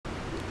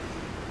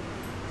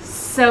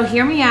So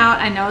hear me out.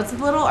 I know it's a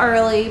little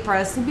early for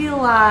us to be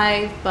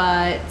live,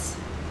 but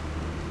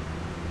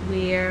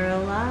we're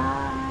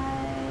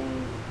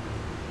live.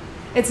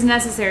 It's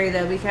necessary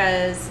though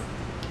because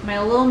my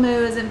little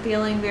moo isn't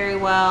feeling very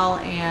well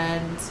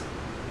and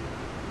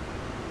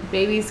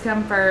babies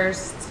come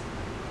first.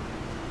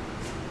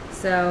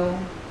 So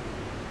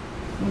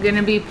I'm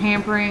gonna be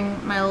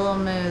pampering my little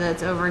moo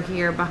that's over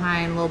here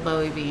behind little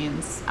Bowie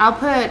Beans. I'll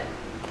put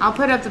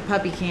up the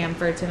puppy cam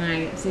for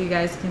tonight so you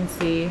guys can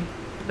see.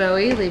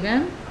 Bowie, leave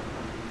him.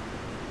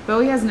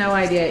 Bowie has no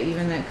idea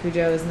even that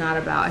Cujo is not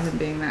about him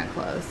being that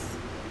close.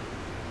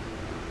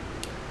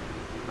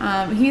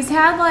 He's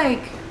had like,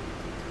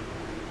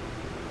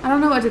 I don't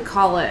know what to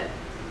call it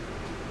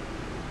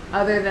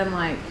other than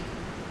like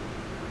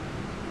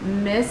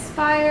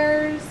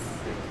misfires.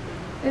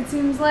 It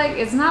seems like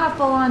it's not a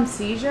full-on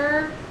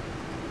seizure.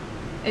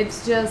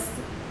 It's just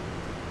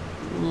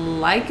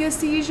like a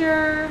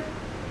seizure.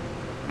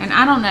 And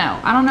I don't know.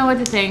 I don't know what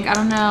to think. I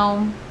don't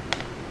know.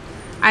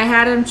 I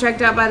had him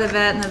checked out by the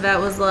vet and the vet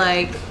was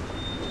like,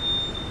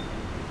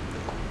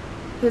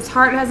 his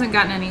heart hasn't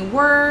gotten any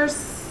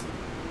worse.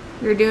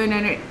 You're doing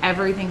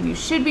everything you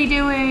should be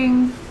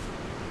doing.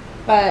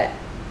 But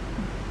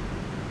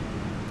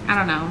I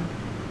don't know.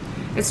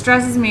 It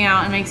stresses me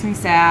out. It makes me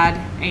sad.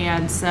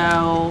 And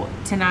so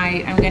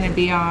tonight I'm going to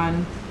be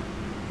on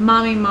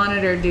mommy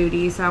monitor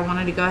duty. So I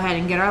wanted to go ahead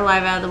and get our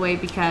live out of the way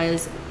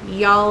because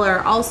y'all are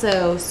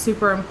also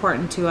super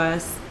important to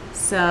us.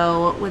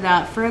 So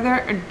without further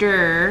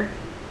ado,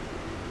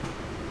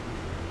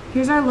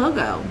 here's our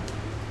logo.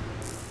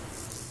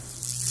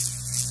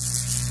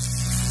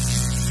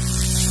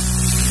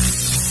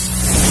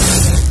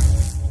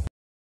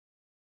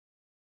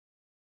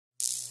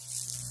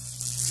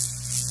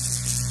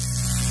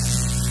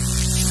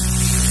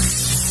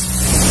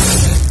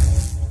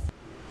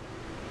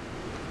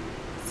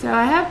 So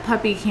I have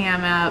puppy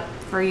cam up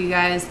for you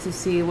guys to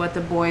see what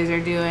the boys are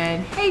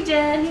doing. Hey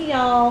Jen, hey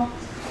y'all.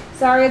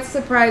 Sorry it's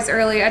surprise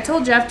early. I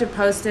told Jeff to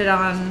post it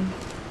on,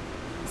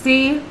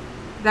 see?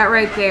 That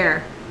right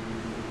there.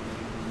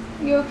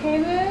 You okay,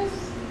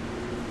 Moose?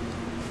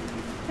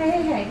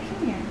 Hey,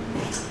 come here.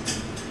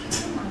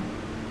 Come on.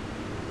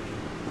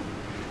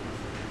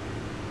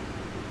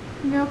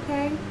 You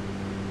okay?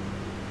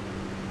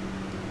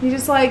 He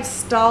just like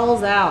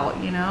stalls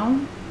out, you know?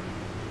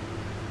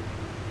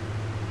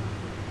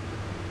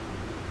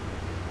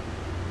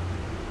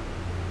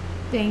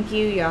 Thank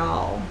you,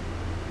 y'all.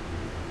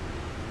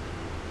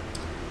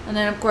 And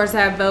then, of course,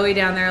 I have Bowie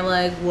down there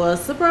like,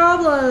 what's the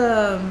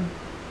problem?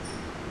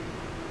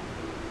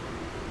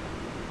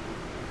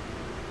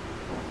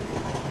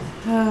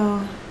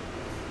 Oh.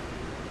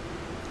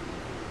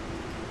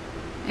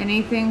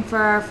 Anything for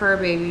our fur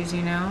babies,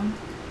 you know?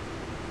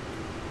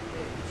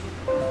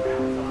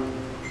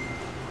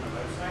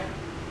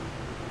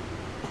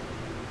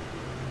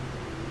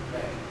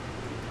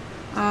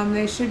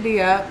 They should be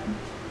up.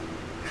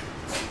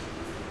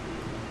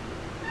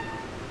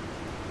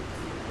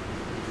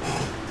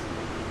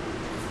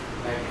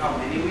 How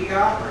many we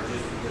got, or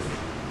just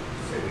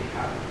say we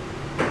have?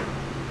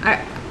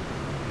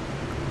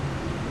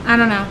 I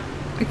don't know.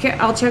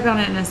 I'll check on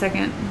it in a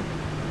second.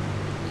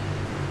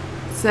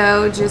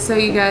 So just so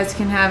you guys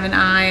can have an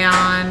eye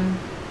on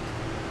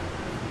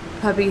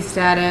puppy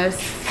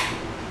status,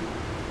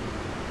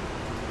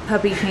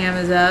 puppy cam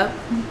is up.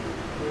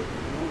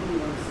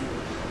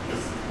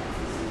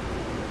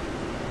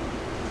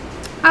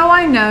 Oh,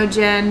 I know,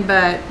 Jen,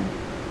 but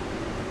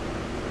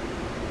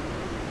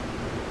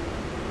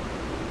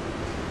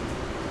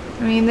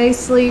I mean, they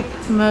sleep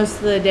most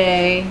of the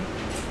day.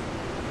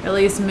 At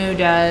least Moo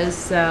does,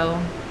 so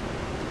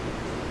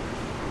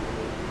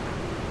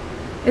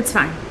it's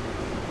fine.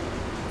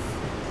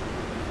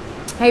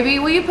 Hey, B,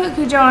 will you put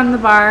Cujo on the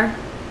bar?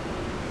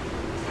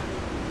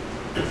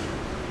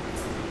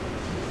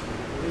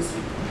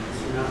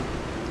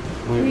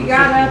 We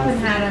got up and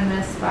had a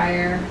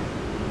misfire.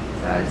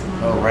 So I just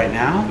wanted right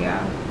now?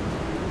 Yeah.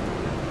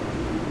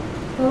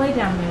 Go lay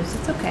down, Moose.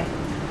 It's okay.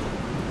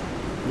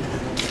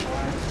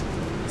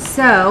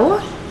 So,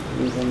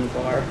 He's on the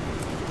bar.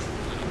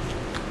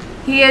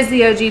 He is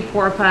the OG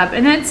poor pup,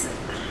 and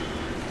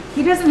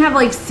he doesn't have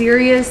like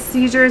serious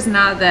seizures.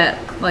 Not that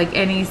like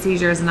any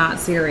seizure is not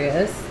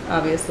serious,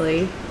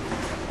 obviously,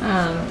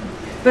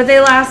 but they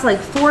last like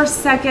 4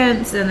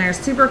 seconds, and they're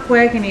super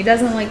quick. And he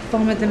doesn't like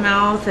foam at the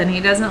mouth, and he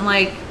doesn't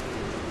like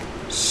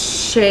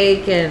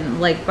shake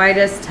and like bite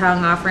his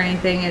tongue off or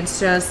anything. It's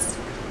just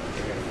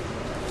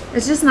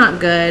not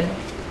good.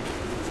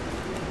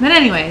 But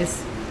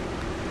anyways.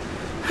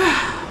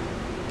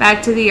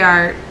 Back to the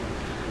art.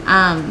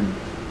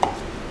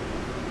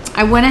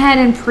 I went ahead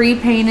and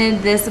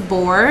pre-painted this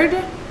board.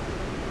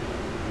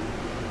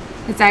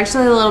 It's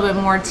actually a little bit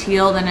more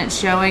teal than it's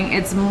showing.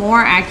 It's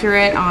more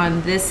accurate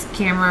on this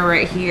camera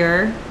right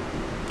here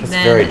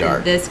than very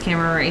dark. This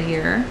camera right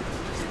here.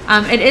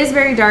 It is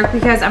very dark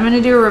because I'm going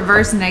to do a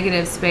reverse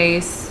negative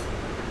space.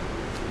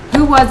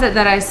 Who was it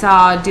that I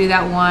saw do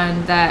that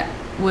one that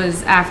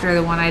was after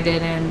the one I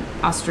did in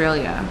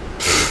Australia?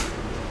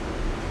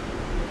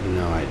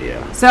 No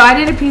idea. So I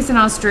did a piece in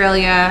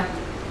Australia.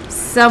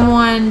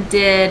 Someone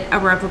did a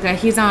replica.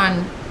 He's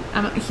on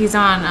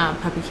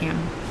puppy cam.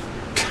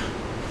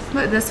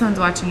 Look, this one's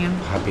watching him.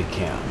 Puppy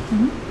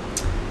cam.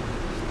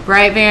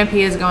 Bright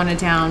Vampy is going to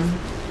town.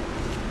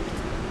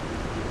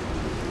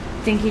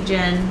 Thank you,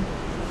 Jen.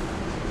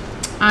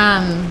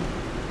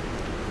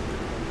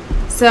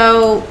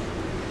 So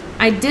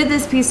I did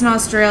this piece in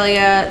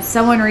Australia.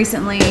 Someone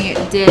recently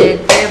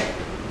did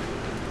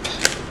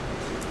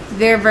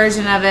their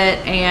version of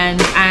it,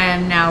 and I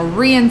am now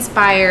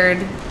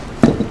re-inspired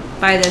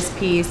by this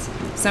piece.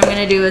 So I'm going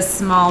to do a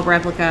small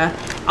replica.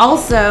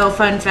 Also,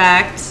 fun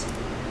fact,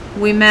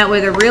 we met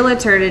with a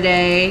realtor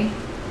today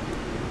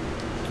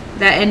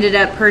that ended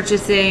up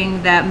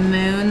purchasing that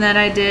moon that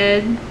I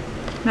did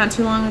not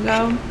too long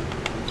ago.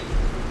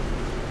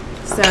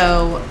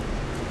 So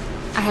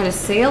I had a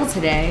sale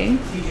today.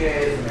 TJ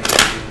is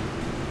amazing.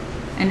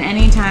 And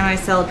anytime I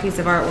sell a piece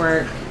of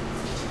artwork,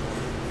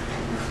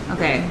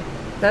 okay,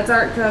 that's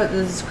art coat,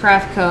 this is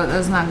craft coat,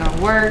 that's not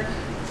gonna work.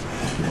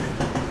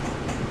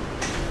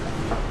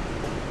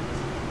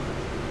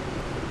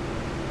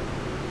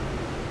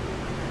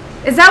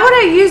 Is that what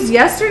I used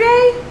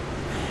yesterday?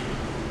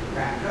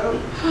 Crack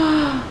coat?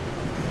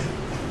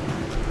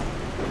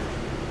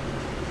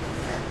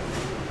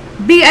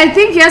 B, I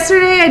think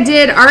yesterday I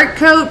did art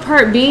coat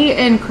part B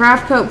and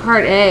craft coat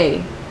part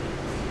A.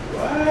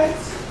 What?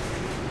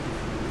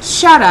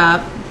 Shut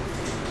up.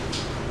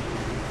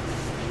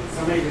 Did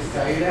somebody just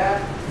tell you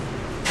that?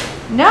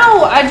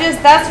 No,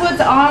 that's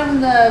what's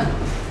on the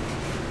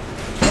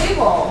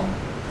table.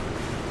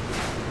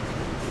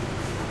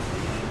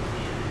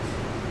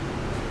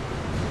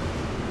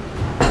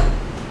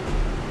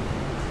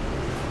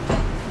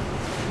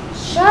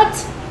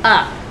 Shut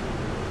up.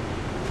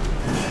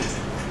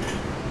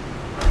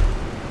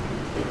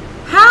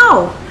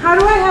 How? How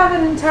do I have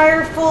an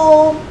entire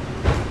full...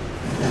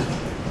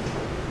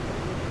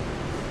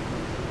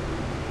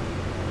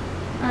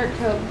 Art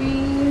code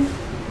B.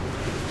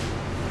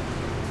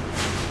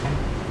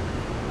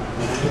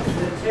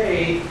 The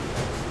tape.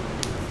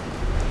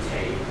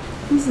 Tape.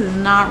 This is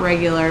not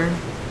regular.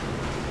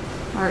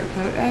 Art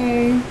code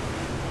A.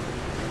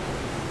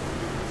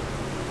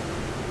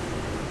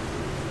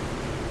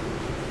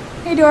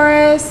 Hey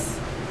Doris.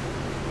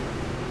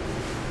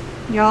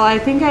 Y'all, I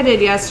think I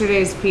did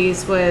yesterday's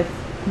piece with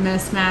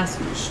mismatched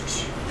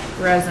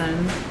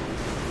resin.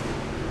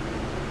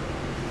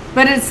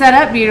 But it's set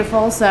up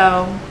beautiful,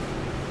 so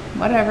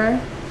whatever.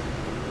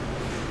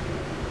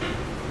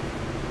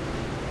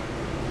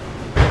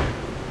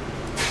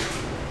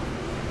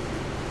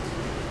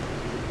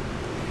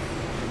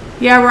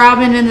 Yeah,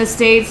 Robin, in the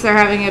States, they're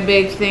having a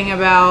big thing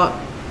about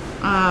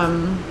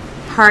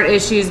heart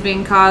issues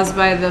being caused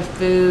by the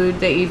food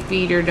that you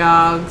feed your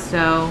dog,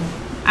 so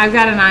I've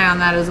got an eye on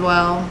that as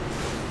well.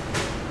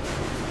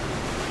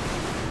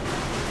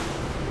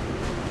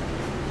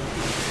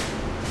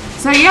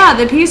 So yeah,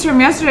 the piece from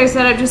yesterday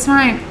set up just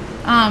fine.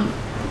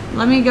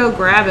 Let me go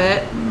grab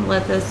it and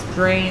let this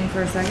drain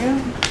for a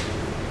second.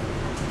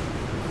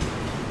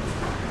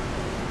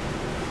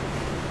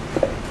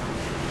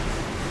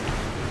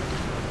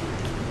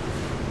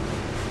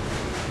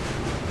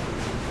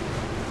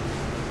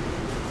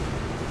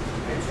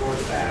 I tore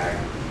the bag.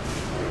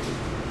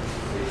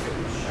 So you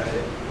couldn't shut it.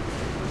 It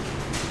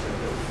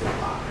was so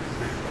hot.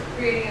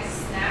 Creating a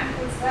snack?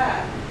 What's that?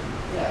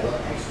 Yeah, a little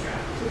extra.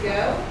 To go?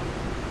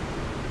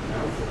 No,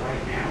 for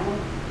right now.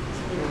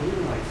 You know, we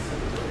were like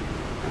 7:30.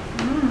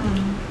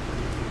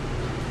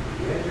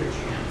 You had your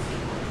chance.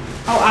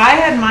 Oh, I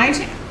had my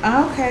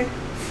oh, okay.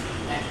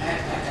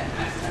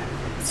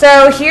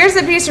 So here's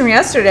the piece from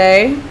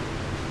yesterday.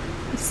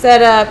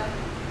 Set up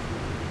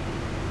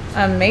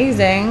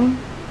amazing.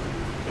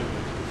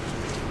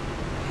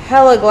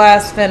 Hella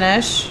glass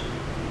finish.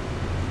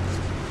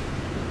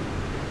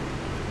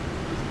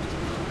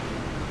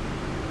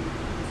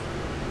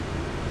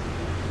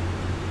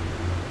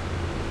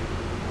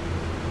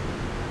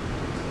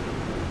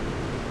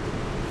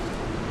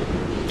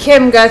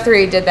 Kim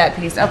Guthrie did that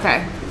piece.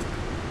 Okay.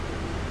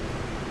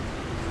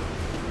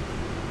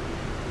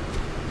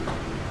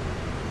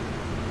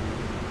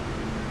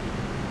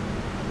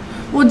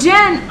 Well,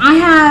 Jen, I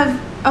have,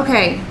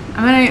 okay,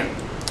 I'm going to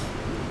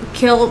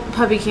kill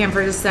Puppy Cam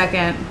for just a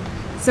second.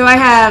 So I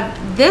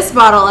have this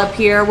bottle up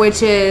here,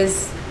 which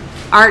is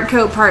Art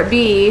Coat Part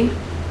B.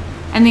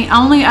 And the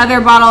only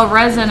other bottle of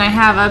resin I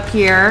have up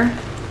here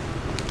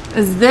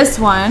is this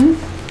one,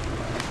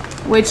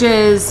 which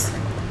is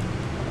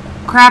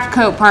Craft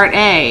Coat Part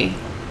A.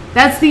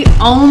 That's the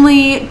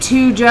only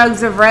 2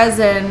 jugs of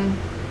resin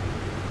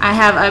I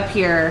have up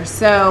here.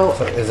 So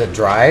is it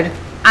dried?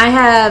 I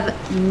have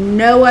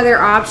no other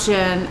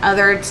option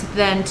other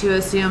than to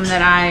assume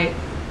that I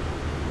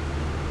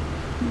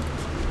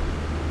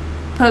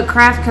put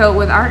craft coat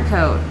with art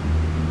coat.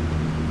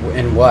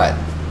 In what?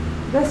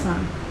 This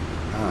one.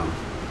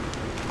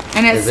 Oh.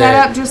 And it's Is set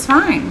it- up just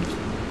fine.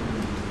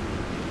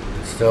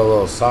 It's still a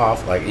little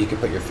soft. Like you could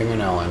put your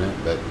fingernail in it,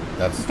 but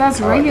that's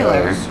how it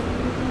regular. goes.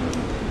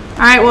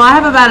 right, well I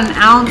have about an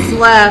ounce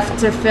left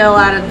to fill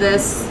out of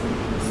this.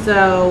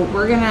 So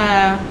we're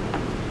gonna...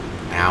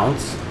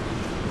 Ounce?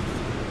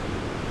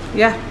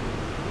 Yeah.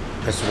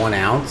 Just 1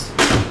 ounce?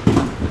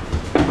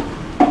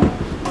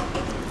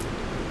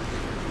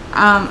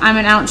 I'm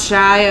an ounce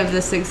shy of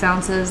the 6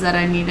 ounces that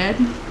I needed.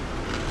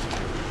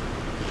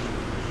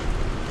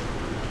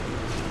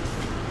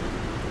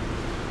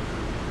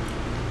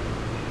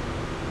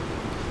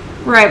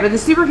 Right, but the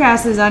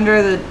supercast is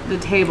under the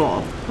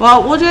table.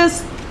 Well, we'll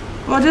just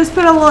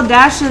put a little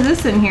dash of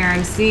this in here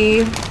and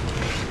see.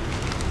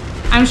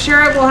 I'm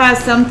sure it will have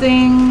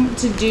something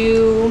to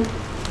do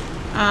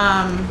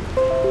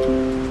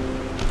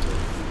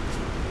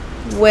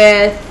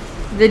with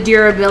the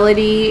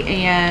durability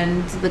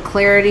and the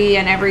clarity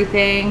and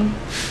everything.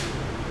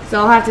 So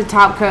I'll have to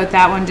top coat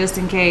that one just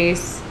in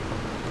case.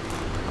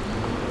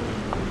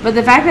 But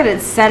the fact that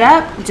it's set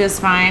up just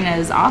fine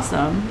is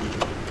awesome.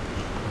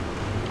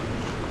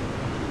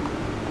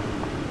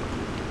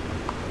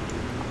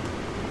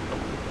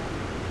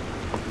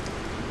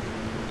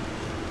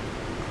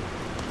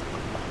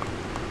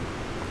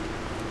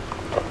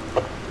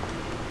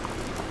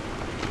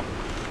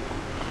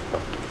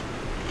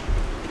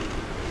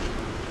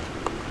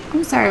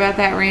 I'm sorry about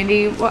that,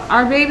 Randy. Well,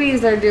 our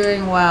babies are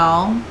doing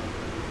well.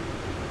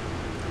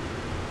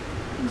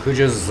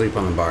 Cujo's asleep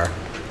on the bar.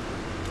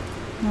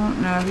 I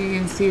don't know if you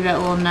can see that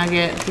little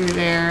nugget through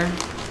there.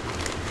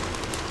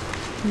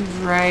 He's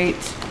right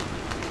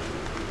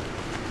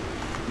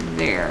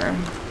there.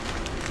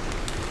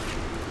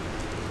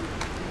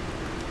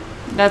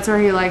 That's where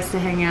he likes to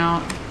hang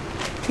out.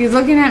 He's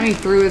looking at me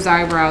through his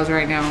eyebrows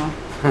right now.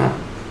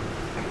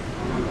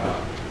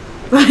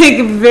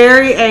 Like,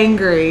 very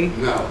angry.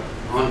 No.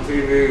 On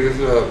TV, this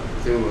is a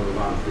film that was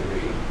on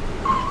TV.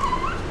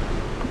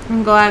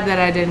 I'm glad that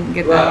I didn't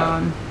get that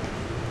on.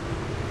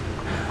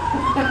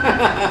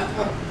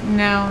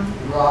 No.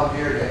 Rob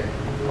your day.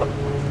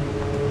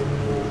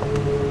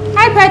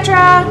 Hi,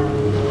 Petra.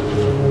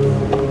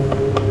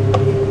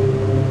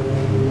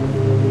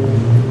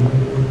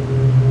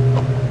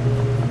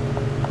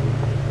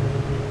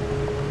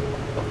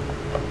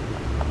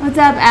 What's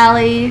up,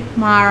 Allie,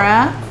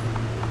 Mara?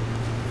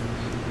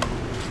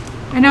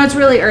 I know it's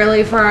really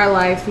early for our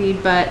live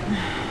feed, but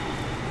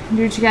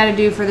do what you gotta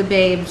do for the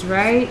babes,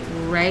 right?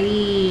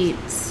 Right.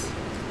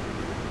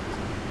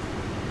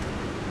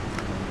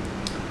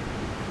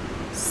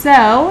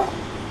 So,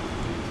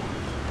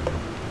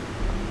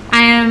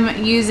 I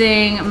am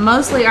using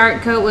mostly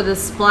art coat with a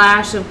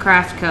splash of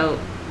craft coat.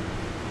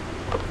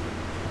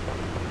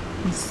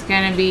 It's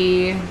gonna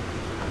be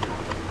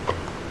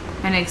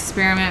an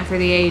experiment for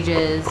the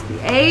ages.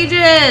 The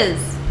ages!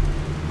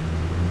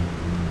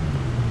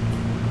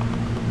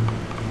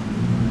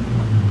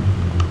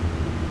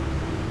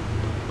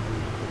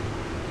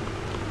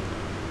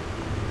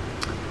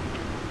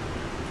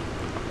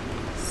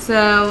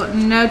 So,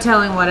 no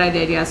telling what I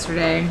did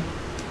yesterday.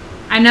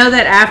 I know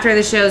that after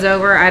the show's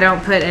over, I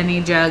don't put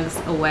any jugs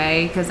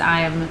away because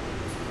I am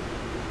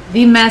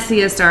the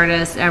messiest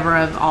artist ever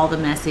of all the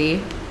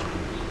messy.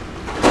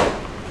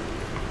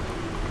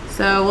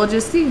 So, we'll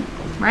just see,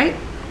 right?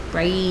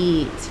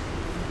 Right.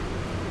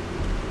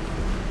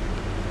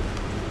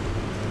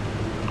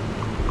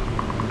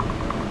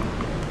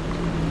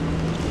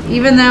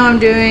 Even though I'm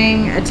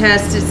doing a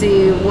test to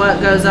see what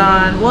goes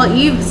on, well,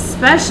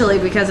 especially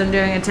because I'm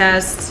doing a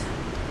test,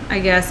 I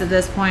guess at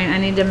this point, I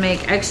need to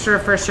make extra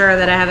for sure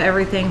that I have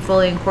everything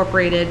fully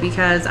incorporated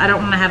because I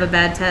don't want to have a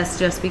bad test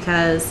just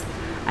because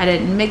I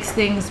didn't mix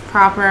things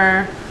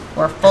proper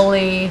or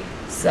fully.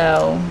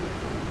 So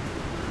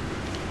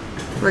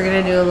we're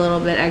going to do a little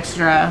bit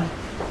extra.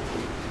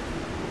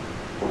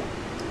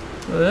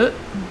 Whoop.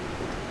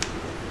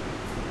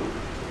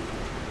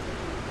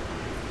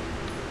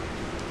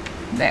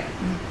 There.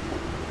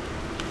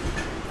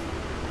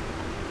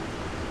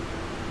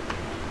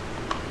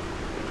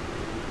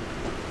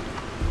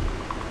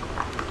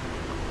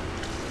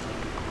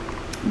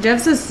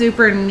 Jeff's a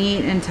super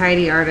neat and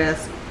tidy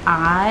artist.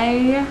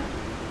 I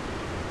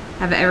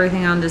have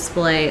everything on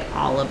display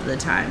all of the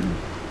time.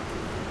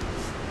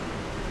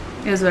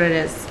 It is what it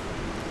is.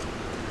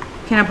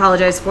 Can't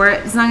apologize for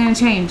it. It's not going to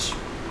change.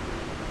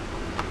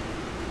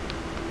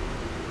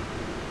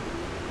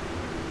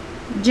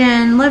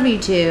 Jen, love you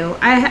too.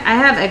 I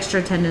have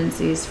extra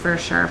tendencies for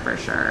sure, for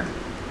sure.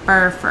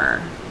 Fur.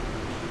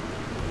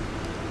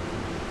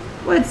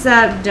 What's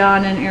up,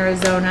 Dawn in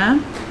Arizona?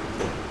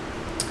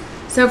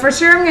 So for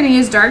sure I'm going to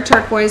use dark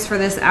turquoise for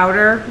this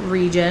outer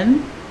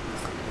region.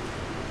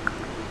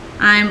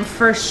 I'm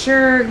for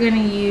sure going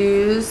to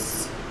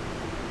use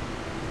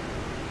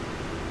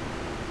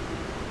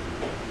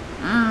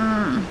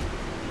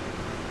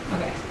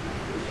okay.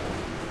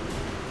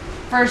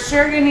 For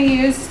sure going to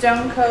use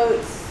Stone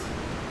Coat's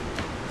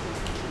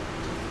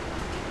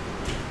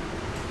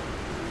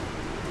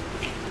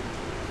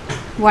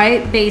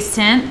white base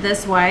tint,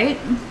 this white.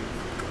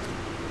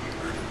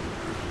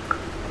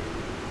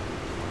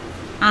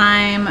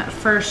 I'm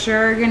for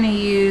sure going to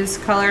use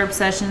Color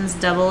Obsessions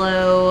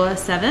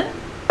 007.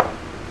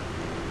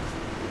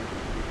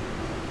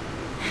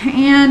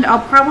 And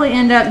I'll probably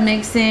end up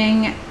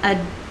mixing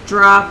a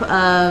drop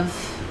of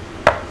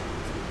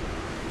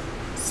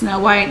Snow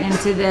White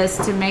into this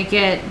to make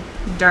it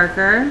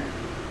darker.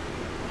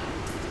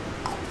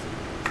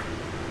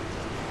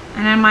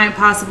 And I might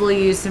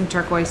possibly use some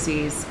turquoise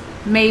seas.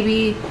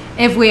 Maybe,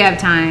 if we have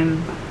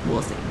time,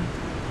 we'll see.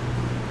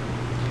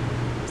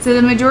 So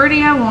the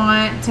majority I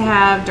want to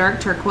have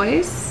dark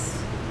turquoise.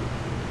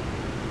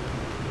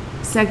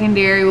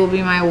 Secondary will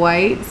be my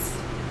whites.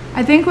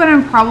 I think what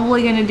I'm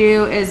probably going to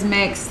do is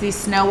mix the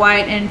Snow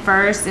White in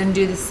first and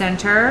do the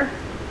center.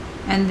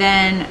 And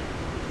then,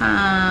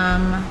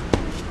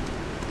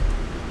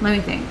 let me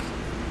think.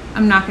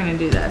 I'm not going to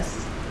do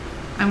this.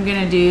 I'm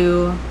going to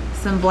do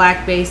some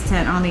black base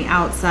tint on the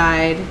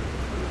outside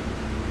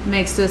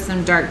mixed with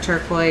some dark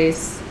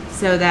turquoise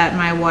so that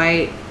my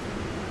white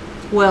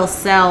will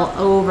sell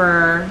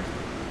over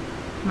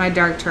my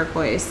dark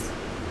turquoise.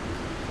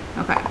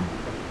 Okay.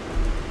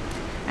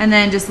 And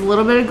then just a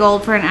little bit of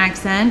gold for an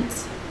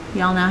accent.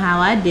 Y'all know how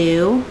I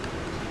do.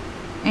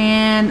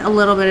 And a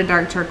little bit of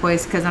dark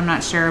turquoise because I'm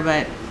not sure,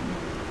 but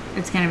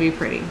it's going to be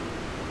pretty.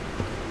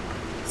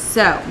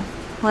 So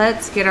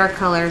let's get our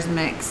colors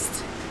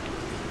mixed.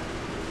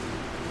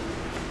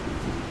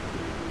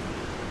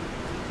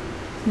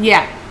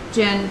 Yeah,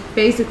 Jen,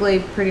 basically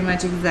pretty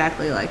much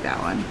exactly like that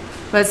one,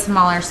 but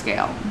smaller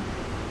scale.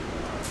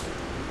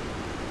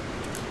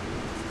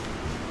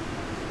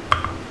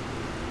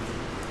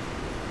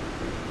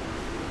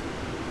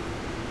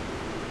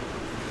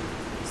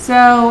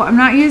 So I'm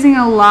not using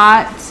a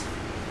lot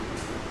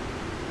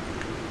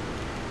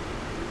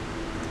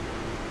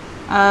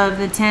of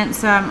the tint,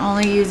 so I'm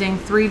only using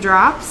 3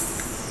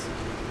 drops.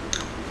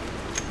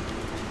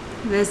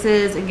 This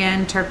is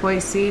again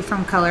Turquoise Sea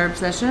from Color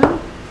Obsession.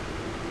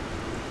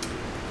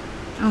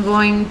 I'm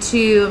going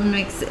to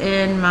mix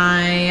in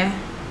my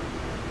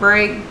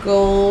bright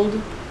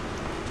gold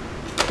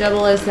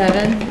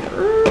 007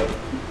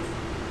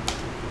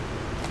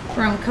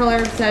 from Color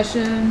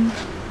Obsession.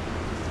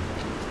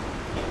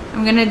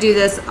 I'm gonna do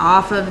this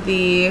off of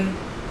the, I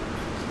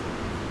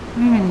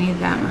don't even need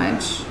that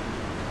much.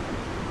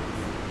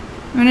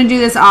 I'm gonna do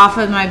this off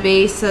of my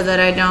base so that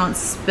I don't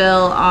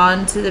spill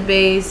onto the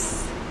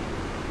base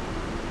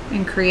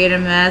and create a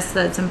mess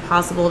that's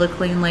impossible to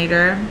clean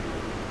later.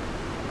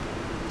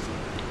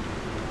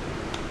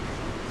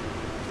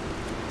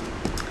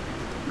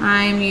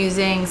 I'm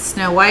using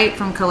Snow White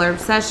from Color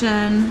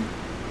Obsession.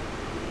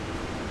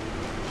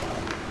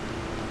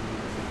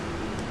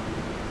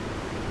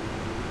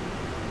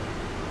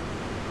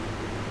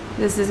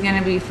 This is going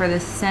to be for the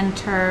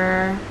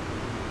center.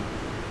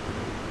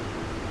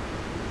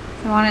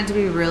 I want it to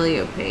be really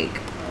opaque.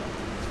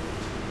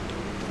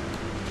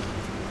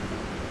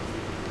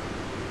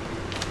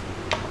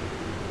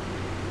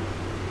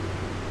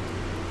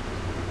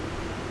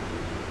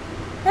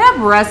 What up,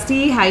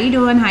 Rusty? How you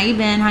doing? How you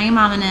been? How you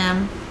mom and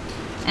them?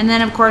 And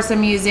then of course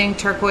I'm using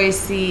turquoise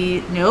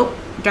sea, nope,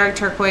 dark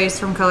turquoise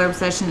from Color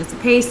Obsession as a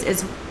paste.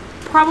 It's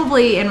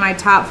probably in my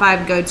top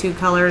 5 go-to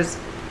colors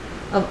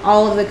of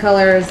all of the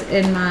colors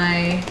in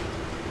my,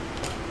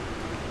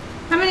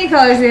 how many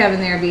colors do we have in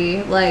there,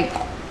 B? Like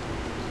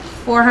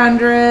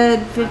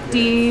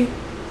 450. In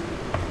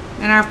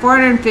our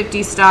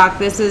 450 stock,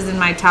 this is in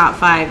my top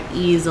 5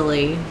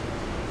 easily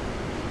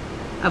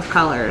of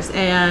colors.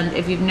 And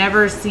if you've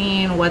never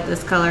seen what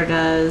this color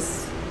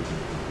does,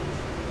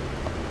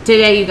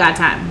 today you got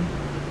time.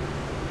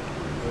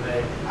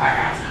 Today, I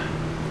got time.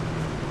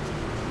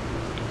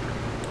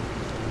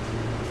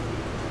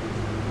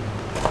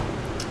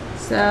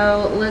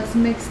 So let's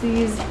mix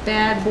these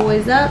bad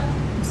boys up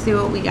and see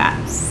what we got.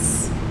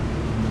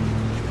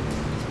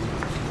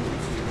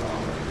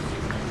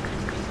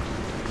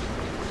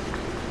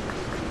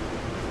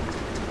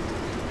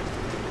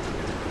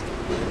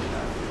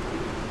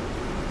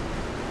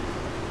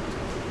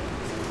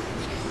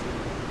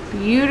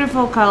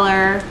 Beautiful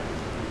color.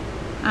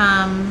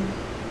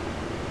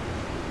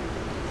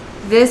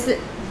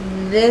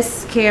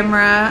 This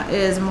camera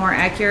is more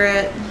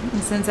accurate,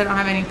 and since I don't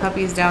have any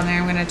puppies down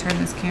there, I'm going to turn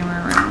this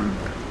camera around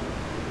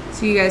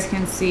so you guys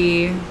can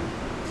see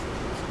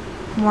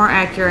more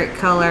accurate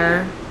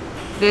color.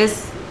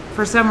 This,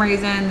 for some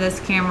reason, this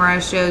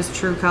camera shows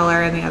true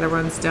color and the other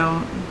ones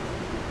don't.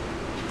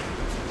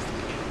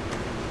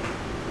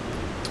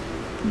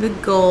 The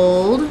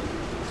gold.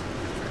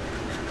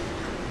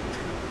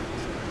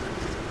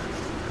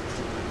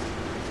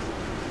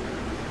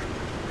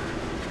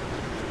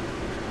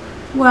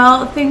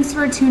 Well, thanks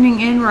for tuning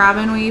in,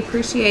 Robin. We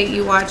appreciate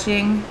you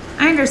watching.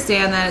 I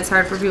understand that it's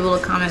hard for people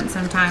to comment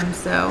sometimes,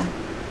 so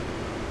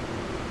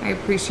I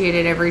appreciate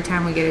it every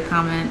time we get a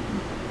comment.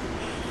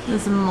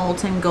 This is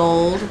molten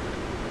gold.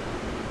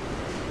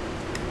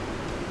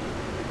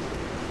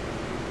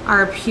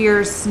 Our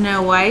pure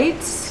Snow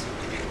White.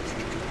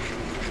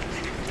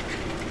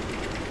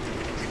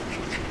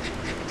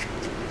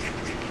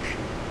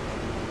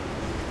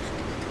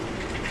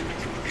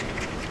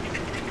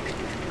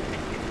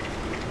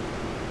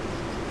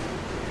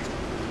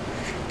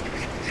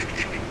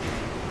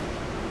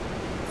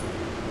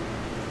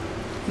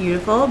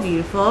 Beautiful,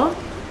 beautiful.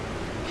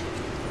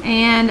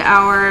 And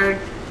our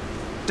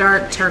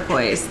dark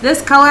turquoise.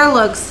 This color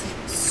looks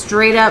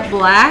straight up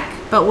black,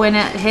 but when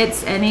it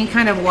hits any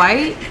kind of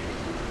white,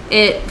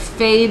 it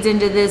fades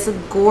into this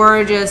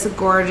gorgeous,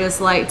 gorgeous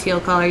light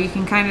teal color. You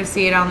can kind of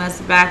see it on this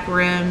back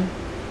rim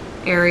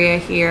area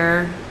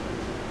here.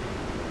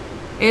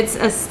 It's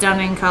a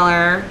stunning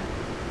color.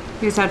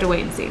 You just have to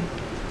wait and see.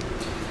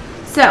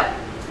 So,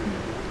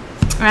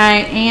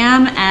 I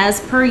am, as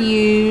per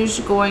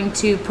usual, going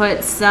to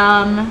put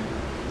some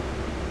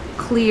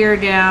clear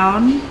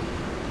down.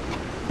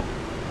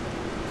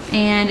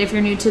 And if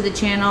you're new to the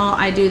channel,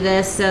 I do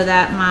this so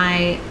that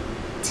my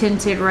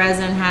tinted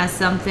resin has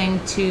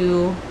something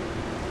to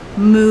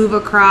move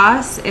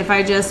across. If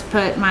I just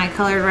put my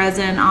colored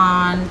resin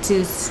on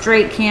to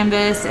straight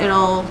canvas,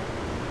 it'll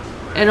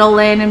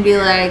land and be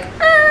like,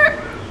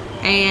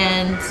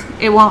 and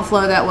it won't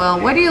flow that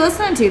well. What are you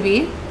listening to,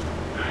 B?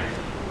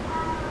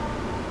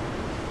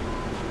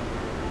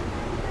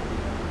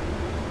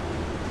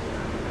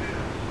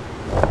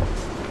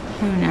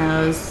 Who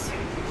knows?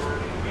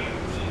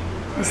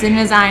 As soon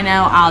as I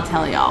know, I'll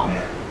tell y'all.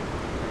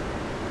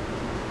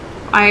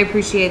 I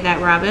appreciate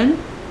that,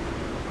 Robin.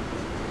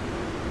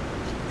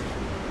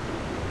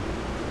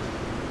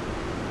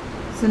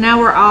 So now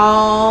we're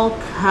all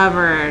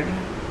covered.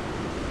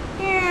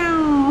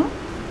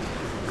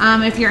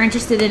 If you're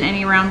interested in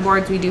any round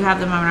boards, we do have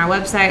them on our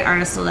website,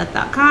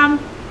 artistolette.com,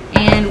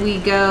 and we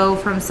go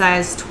from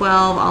size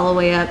 12 all the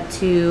way up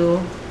to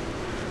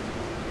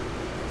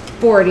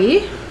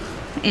 40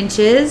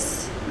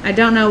 inches. I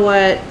don't know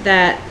what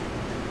that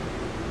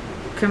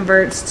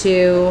converts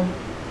to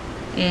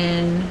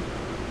in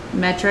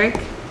metric,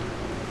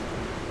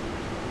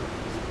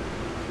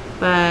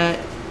 but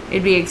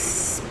it'd be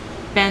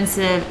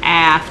expensive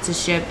AF to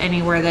ship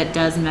anywhere that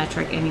does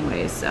metric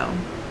anyways, so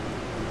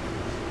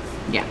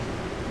yeah.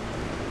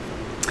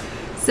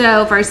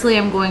 So firstly,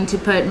 I'm going to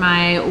put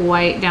my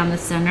white down the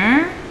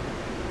center.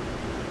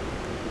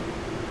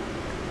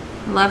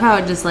 I love how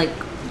it just like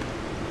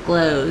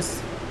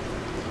glows.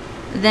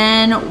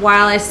 Then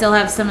while I still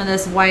have some of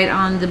this white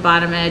on the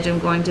bottom edge, I'm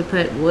going to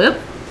put,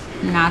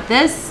 not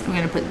this, I'm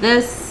going to put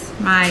this,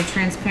 my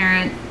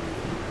transparent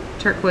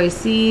turquoise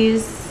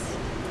seas.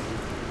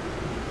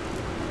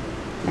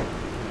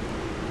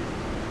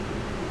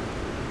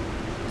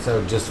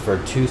 So just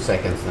for 2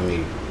 seconds, let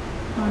me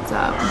What's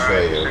up? show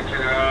you. Check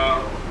it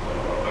out.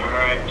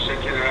 Alright,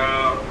 check it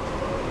out.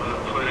 I'm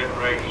gonna put it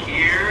right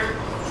here.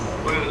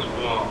 Look at this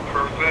wall.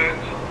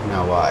 Perfect.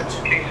 Now watch.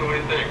 Okay, so what do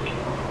you think?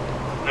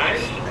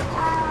 Nice?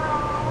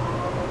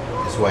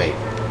 Just wait.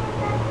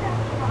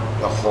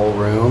 The whole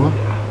room.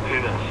 Yeah,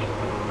 very nice.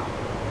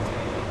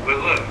 But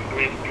look, I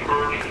mean,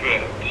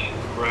 perfect.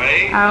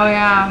 Right? Oh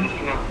yeah.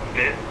 It's not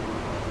fit.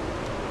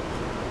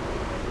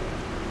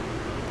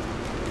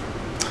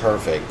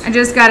 Perfect. I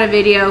just got a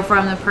video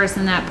from the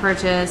person that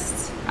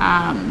purchased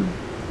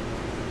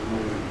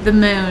the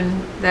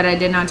moon that I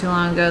did not too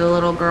long ago, the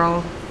little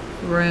girl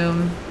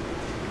room.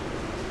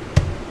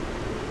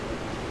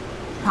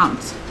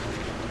 Pumped.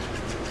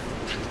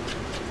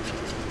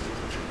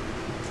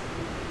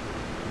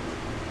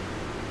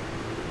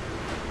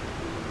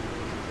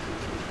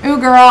 Ooh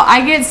girl,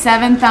 I get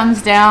 7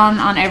 thumbs down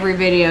on every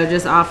video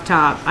just off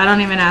top. I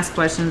don't even ask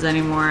questions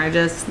anymore. I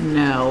just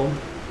know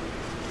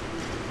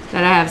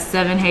that I have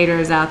 7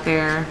 haters out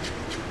there.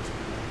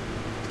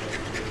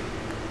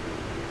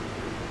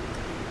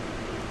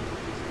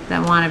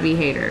 That want to be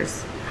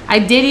haters. I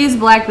did use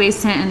black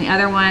base tint in the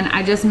other one.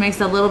 I just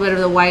mixed a little bit of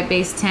the white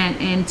base tint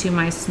into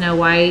my Snow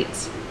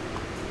White.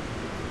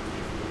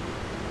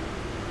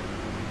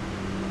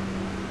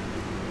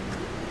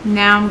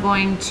 Now I'm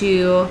going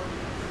to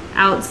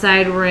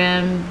outside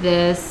rim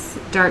this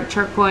dark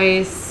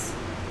turquoise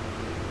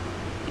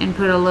and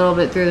put a little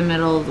bit through the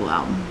middle as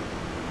well.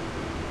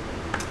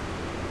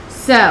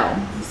 So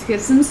let's get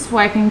some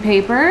swiping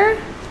paper,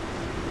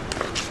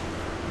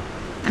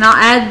 and I'll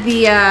add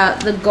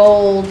the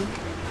gold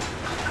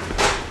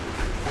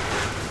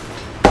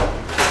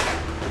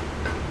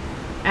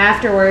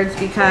afterwards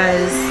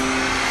because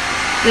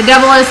the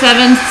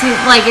 007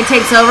 like it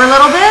takes over a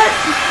little bit.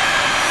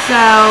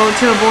 So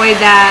to avoid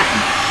that,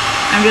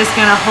 I'm just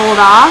gonna hold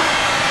off.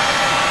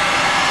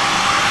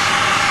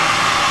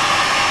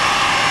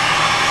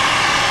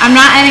 I'm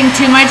not adding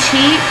too much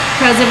heat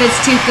because if it's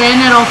too thin,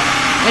 it'll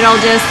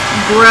just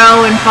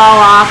grow and fall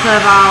off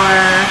of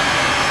our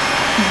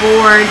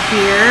board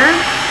here.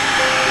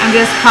 I'm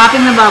just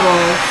popping the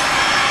bubbles.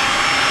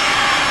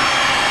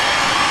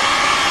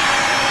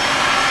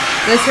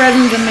 This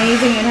resin's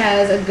amazing. It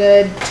has a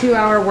good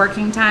 2-hour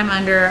working time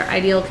under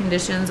ideal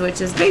conditions,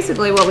 which is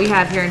basically what we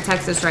have here in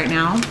Texas right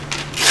now.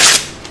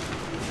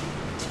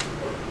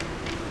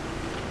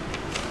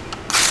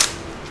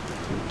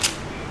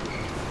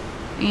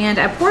 And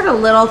I poured a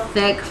little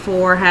thick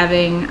for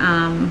having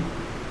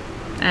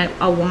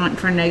a want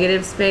for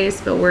negative space,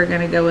 but we're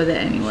gonna go with it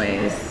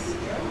anyways.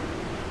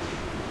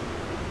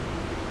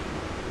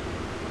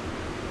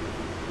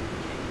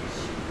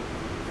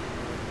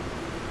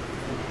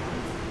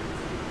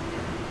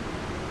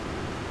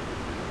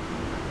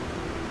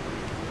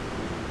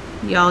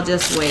 Y'all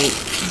just wait.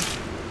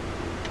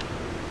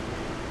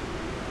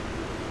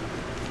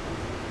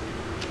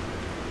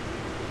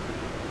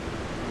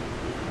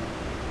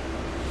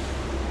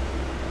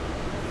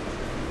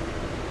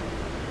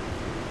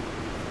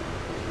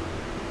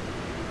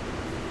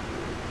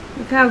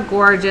 Look how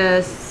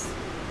gorgeous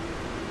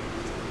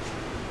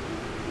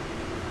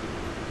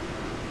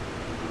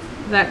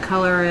that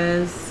color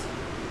is.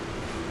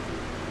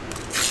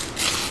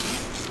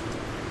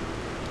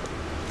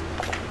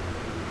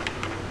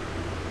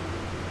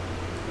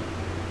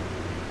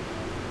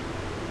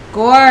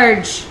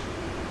 Gorge.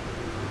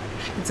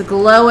 It's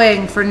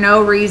glowing for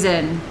no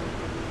reason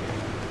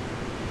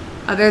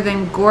other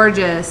than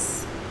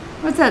gorgeous.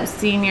 What's up,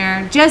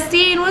 senior?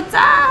 Justine, what's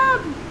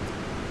up?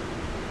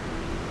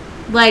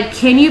 Like,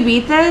 can you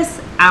beat this?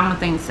 I don't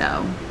think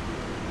so.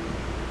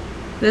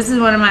 This is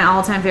one of my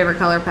all-time favorite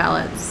color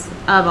palettes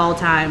of all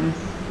time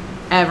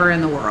ever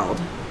in the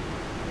world.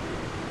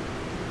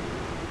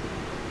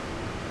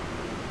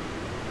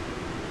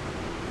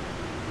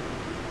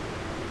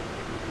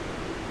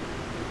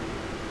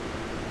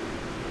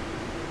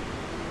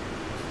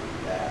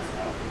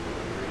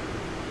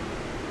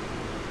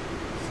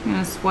 I'm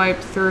gonna swipe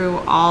through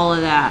all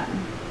of that.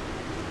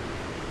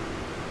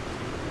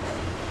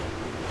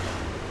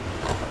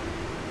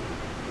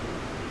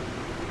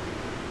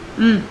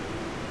 Need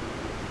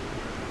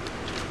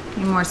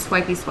more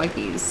swipey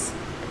swipies.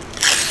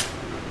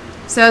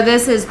 So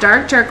this is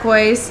dark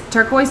turquoise,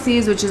 turquoise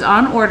seeds, which is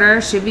on order,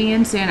 should be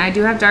in soon. I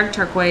do have dark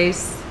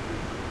turquoise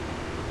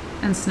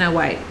and snow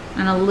white,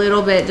 and a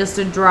little bit, just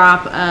a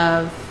drop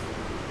of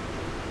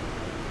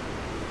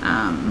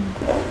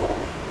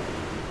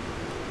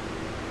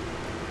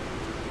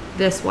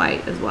this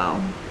white as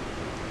well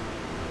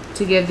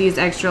to give these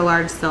extra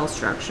large cell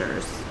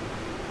structures.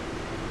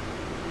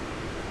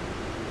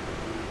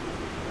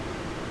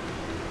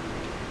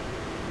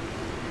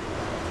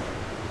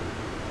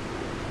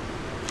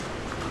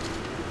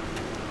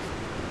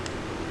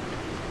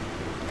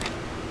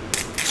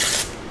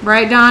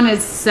 Right, Dawn,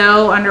 is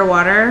so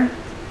underwater.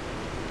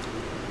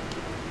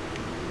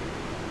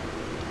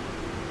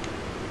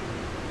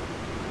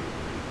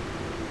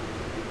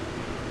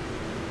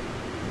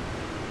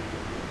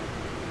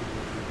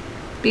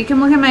 But you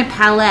can look at my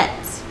palette.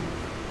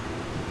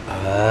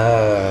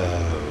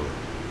 Oh.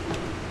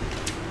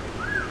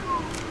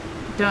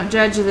 Don't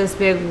judge this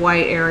big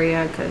white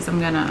area because I'm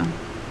gonna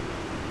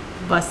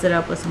bust it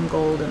up with some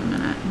gold in a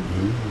minute.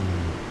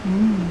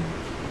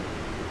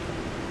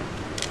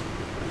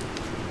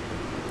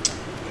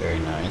 Very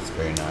nice,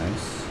 very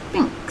nice.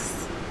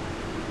 Thanks.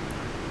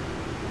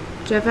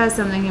 Jeff has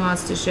something he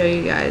wants to show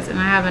you guys, and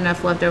I have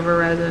enough leftover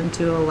resin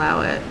to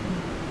allow it.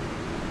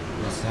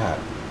 What's that?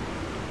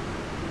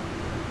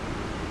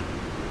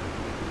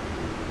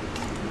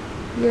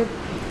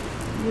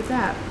 What's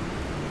that?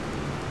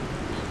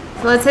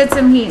 So let's hit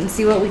some heat and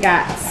see what we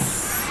got.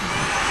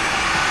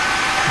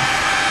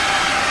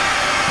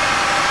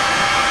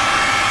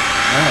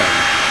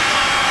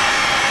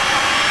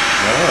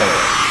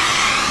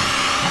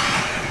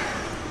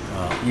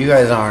 Well, you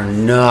guys are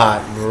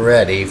not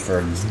ready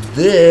for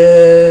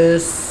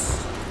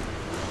this.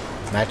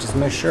 Matches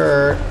my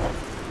shirt.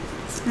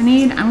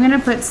 I'm gonna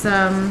put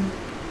some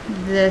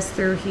this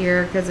through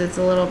here because it's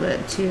a little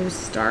bit too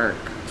stark.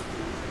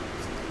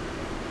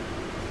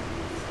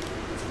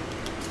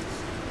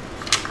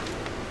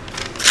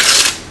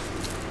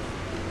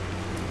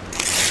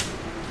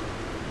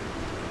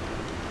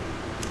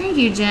 Thank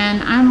you,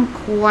 Jen. I'm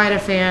quite a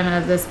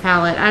fan of this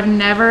palette. I've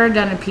never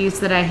done a piece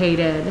that I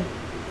hated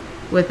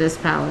with this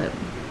palette.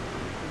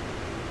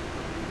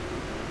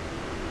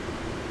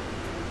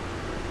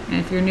 And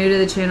if you're new to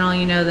the channel,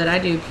 you know that I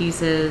do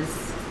pieces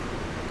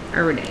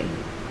every day.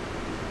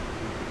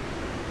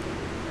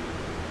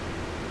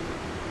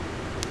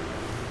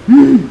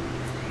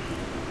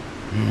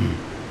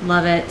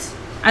 Love it.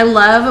 I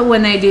love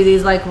when they do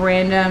these like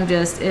random,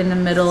 just in the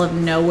middle of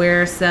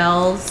nowhere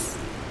cells.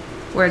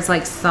 Where it's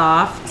like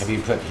soft. Have you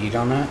put heat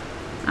on that?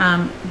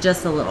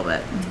 Just a little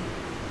bit.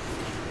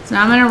 So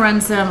now I'm gonna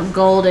run some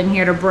gold in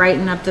here to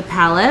brighten up the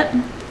palette.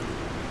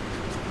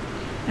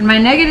 And my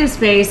negative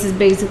space has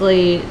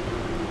basically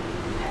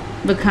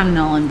become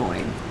null and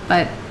void,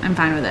 but I'm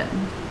fine with it.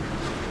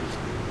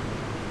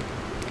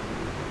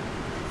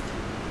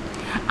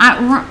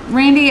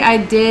 Randy, I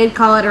did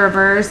call it a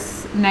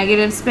reverse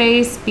negative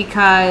space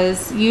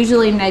because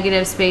usually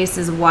negative space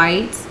is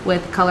white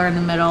with color in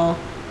the middle.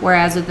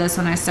 Whereas with this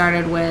one, I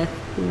started with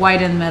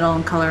white in the middle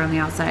and color on the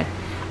outside.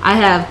 I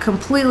have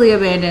completely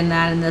abandoned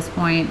that in this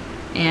point,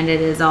 and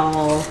it is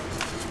all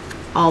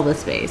the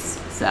space.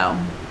 So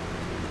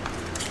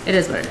it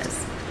is what it is.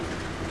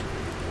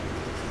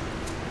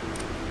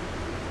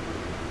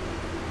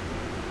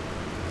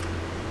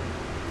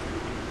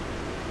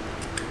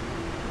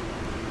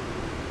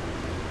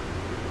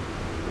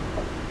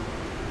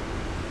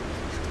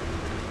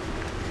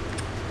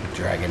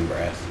 Dragon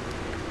breath.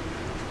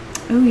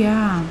 Oh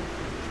yeah.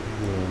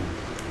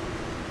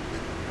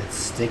 It's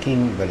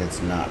sticking, but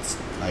it's not.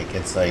 Like,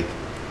 it's like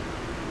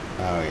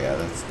Oh yeah,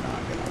 that's not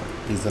gonna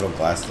work. These little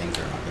glass things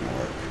are not gonna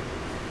work.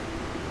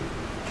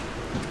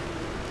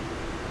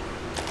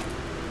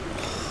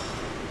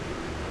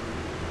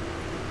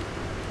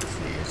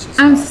 See, it's just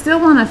I not. still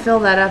want to fill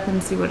that up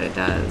and see what it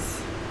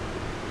does.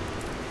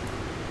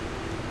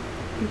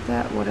 Get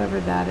that, whatever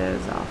that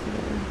is, off of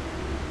there.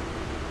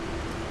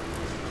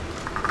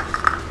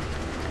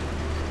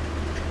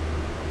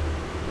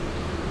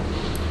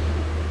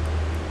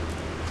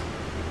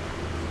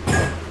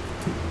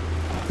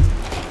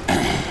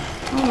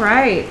 All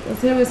right,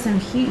 let's hit it with some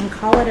heat and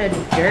call it a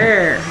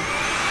day.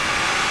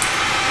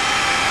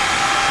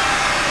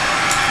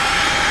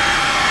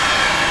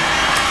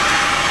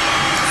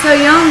 So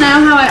y'all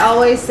know how I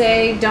always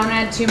say don't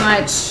add too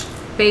much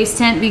base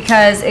tint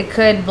because it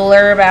could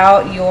blurb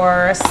out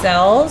your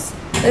cells.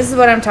 This is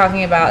what I'm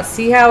talking about.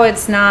 See how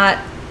it's not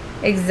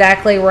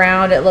exactly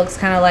round? It looks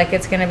kind of like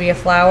it's going to be a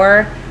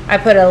flower. I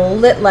put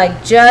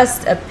like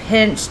just a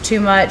pinch too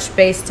much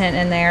base tint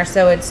in there,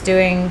 so it's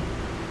doing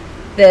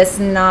this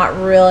not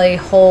really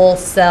whole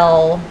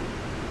cell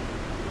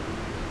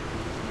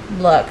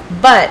look,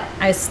 but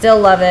I still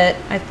love it.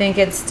 I think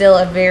it's still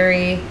a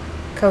very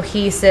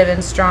cohesive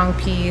and strong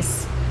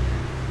piece.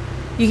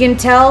 You can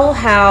tell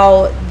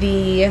how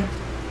the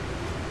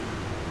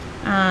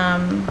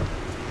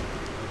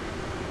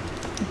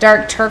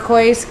dark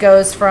turquoise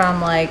goes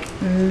from like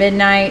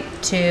midnight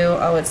to,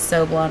 oh, it's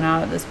so blown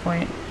out at this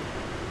point.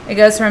 It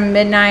goes from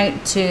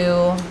midnight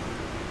to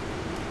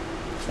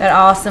that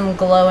awesome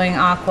glowing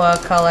aqua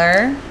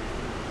color.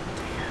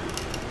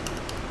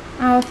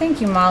 Oh,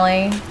 thank you,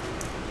 Molly.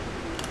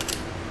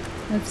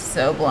 It's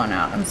so blown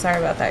out. I'm sorry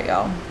about that,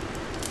 y'all.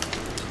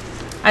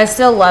 I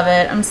still love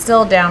it. I'm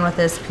still down with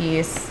this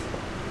piece.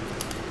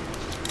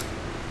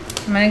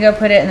 I'm gonna go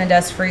put it in the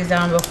dust free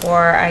zone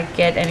before I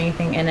get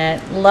anything in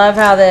it. Love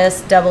how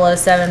this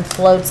 007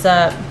 floats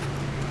up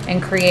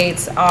and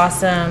creates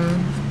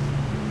awesome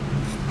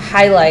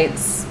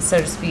highlights, so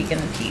to speak, in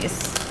the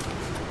piece.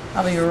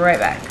 I'll be right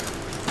back.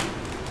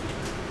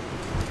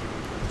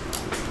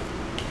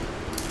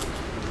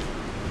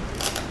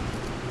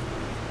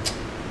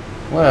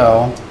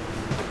 Well,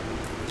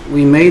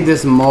 we made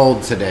this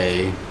mold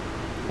today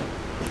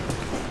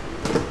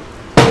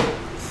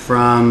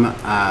from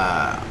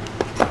a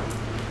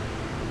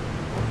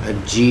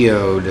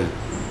geode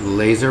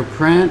laser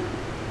print,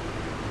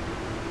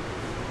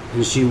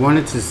 and she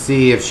wanted to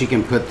see if she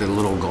can put the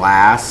little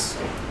glass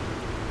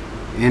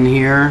in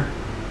here,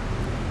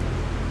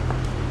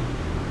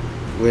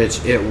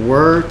 which it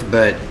worked,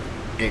 but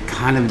it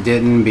kind of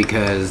didn't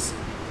because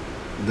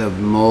the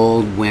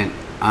mold went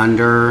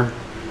under,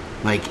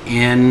 like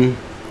in,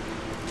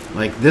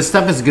 like this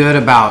stuff is good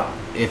about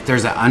if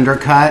there's an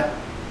undercut,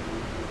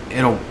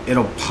 it'll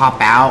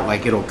pop out,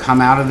 like it'll come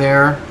out of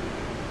there.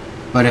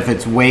 But if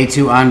it's way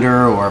too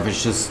under, or if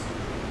it's just,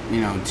 you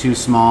know, too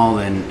small,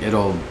 then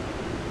it'll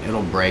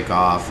break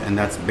off, and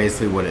that's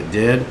basically what it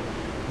did.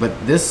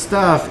 But this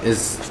stuff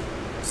is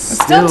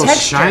still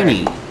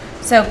shiny.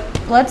 So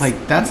let's,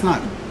 like, that's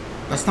not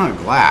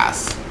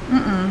glass.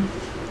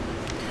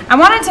 I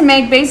wanted to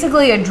make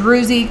basically a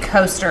druzy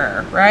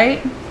coaster,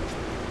 right?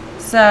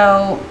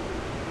 So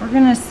we're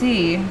gonna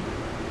see.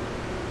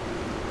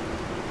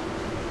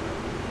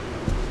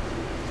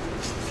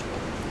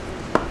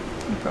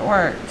 If it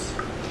works.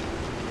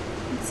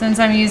 Since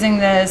I'm using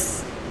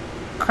this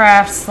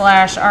craft /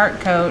 art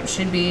coat,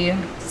 should be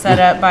set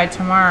up by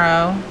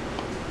tomorrow.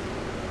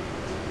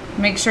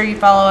 Make sure you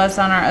follow us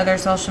on our other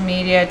social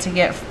media to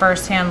get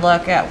first-hand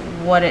look at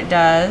what it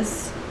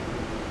does.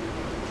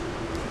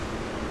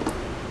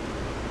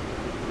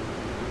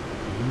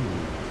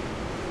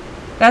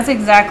 That's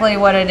exactly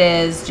what it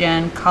is,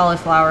 Jen.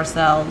 Cauliflower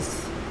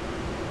cells.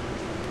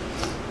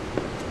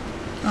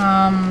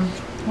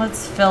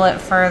 Let's fill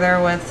it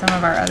further with some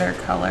of our other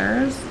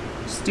colors.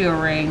 Just do a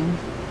ring.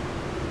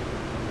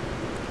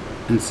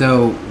 And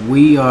so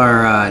we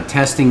are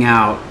testing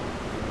out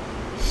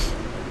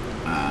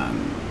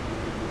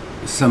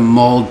some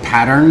mold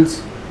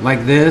patterns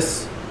like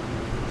this.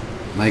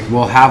 Like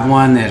we'll have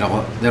one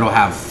that'll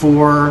have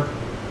 4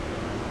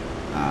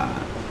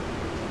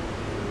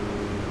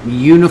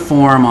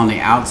 uniform on the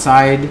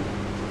outside.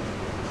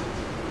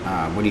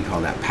 What do you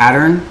call that?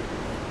 Pattern.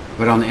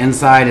 But on the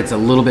inside, it's a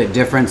little bit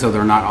different, so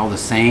they're not all the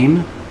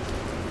same.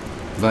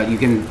 But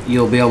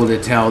you'll be able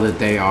to tell that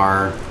they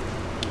are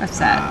A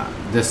set.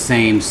 The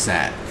same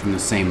set from the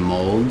same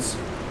molds.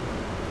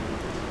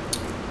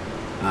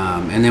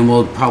 And then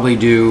we'll probably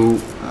do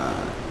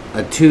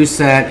a 2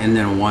 set and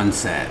then a 1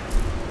 set.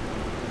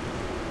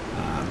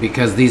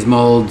 Because these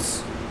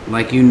molds,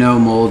 like you know,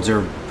 molds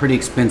are pretty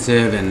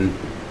expensive, and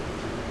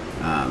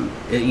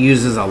it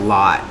uses a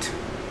lot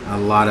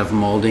of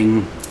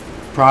molding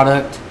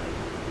product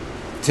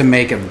to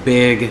make a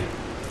big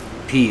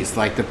piece.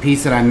 Like the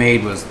piece that I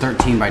made was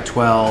 13 by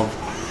 12,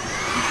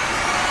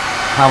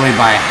 probably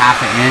by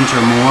 ½ an inch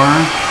or more,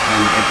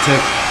 and it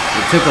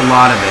took a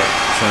lot of it.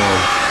 So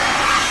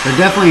they're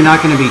definitely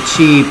not going to be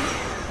cheap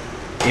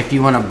if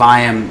you want to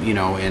buy them, you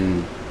know,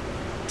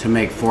 to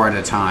make 4 at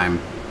a time.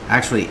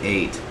 Actually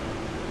 8.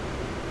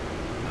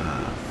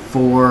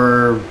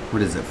 4,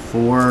 what is it,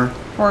 4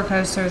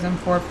 coasters and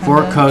 4 pendants.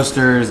 4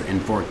 coasters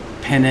and 4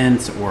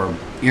 pendants or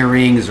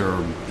earrings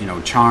or, you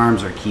know,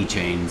 charms or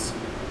keychains.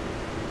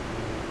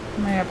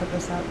 I'm gonna put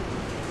this up.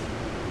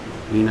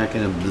 You're not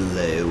gonna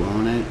blow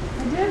on it?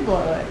 I did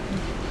blow it.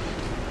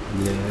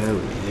 Blow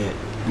it.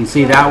 And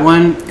see, that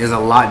one is a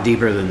lot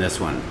deeper than this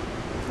one.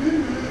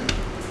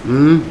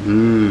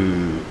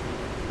 Mm-hmm.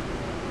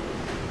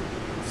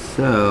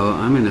 So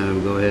I'm gonna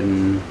go ahead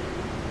and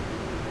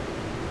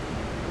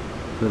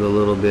put a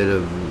little bit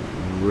of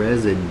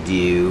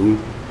residue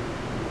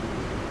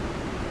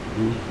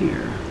in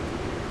here.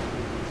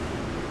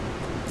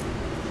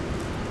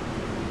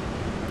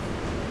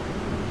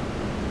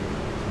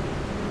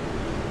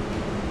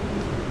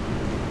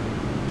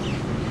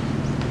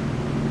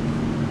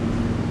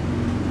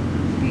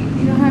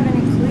 You don't have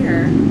any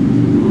clear.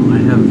 Well, I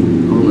have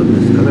all of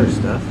this other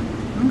stuff.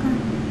 Okay.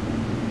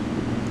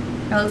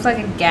 It looks like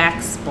a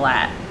gack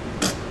splat.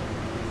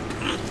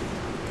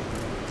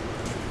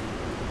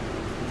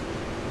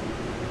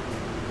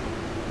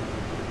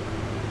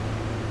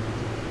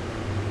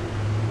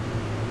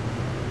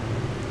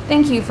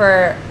 Thank you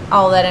for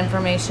all that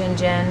information,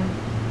 Jen.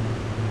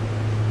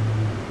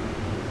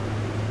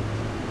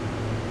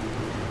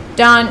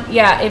 Don,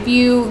 yeah, if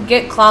you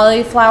get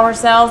cauliflower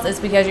cells, it's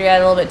because you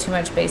add a little bit too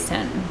much base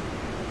tint.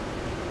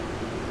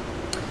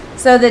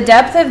 So the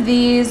depth of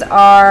these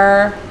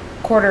are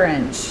 1/4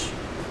 inch.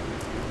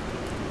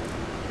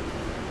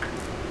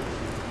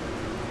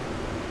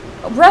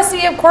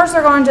 Rusty, of course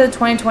they're going to the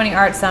 2020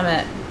 Art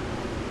Summit.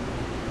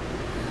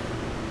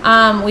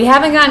 We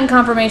haven't gotten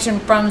confirmation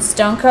from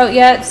Stonecoat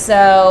yet,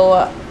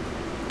 so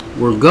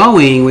We're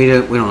going. We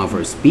don't know if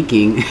we're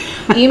speaking.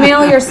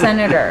 email your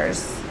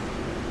senators.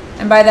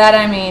 And by that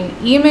I mean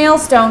email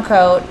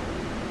Stonecoat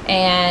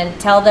and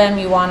tell them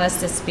you want us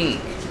to speak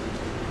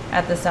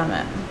at the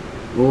summit.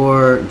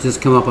 Or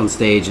just come up on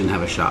stage and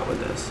have a shot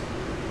with us.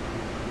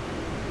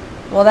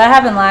 Well, that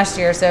happened last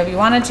year, so if you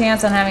want a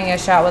chance on having a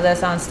shot with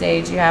us on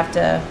stage, you have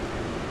to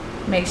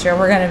make sure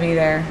we're going to be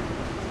there.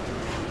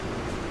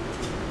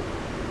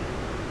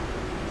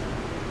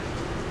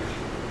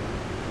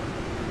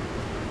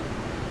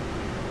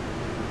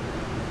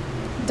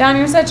 Don,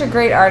 you're such a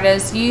great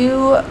artist.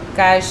 You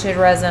guys should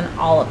resin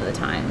all of the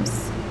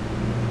times.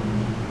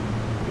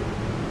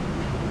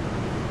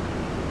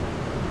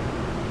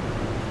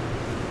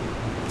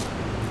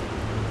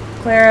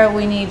 Clara,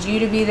 we need you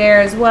to be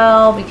there as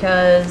well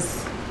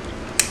because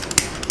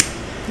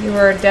you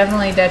were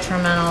definitely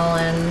detrimental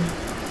in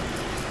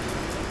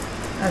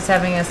us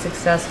having a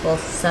successful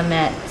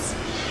summit.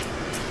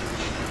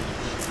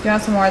 Do you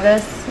want some more of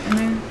this in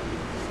there?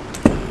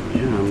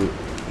 Yeah,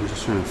 I'm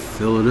just trying to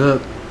fill it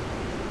up.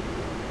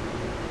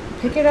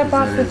 Pick it up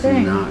off the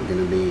thing. It's not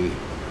going to be...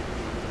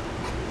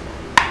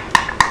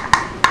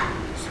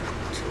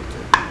 Tilt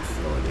it and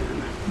fill it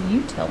in.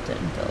 You tilt it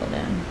and fill it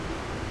in.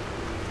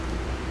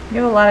 You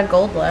have a lot of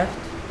gold left.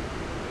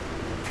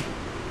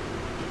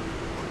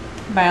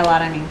 By a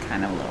lot, I mean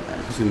kind of a little bit.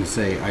 I was going to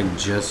say, I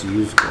just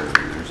used gold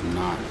and there's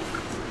not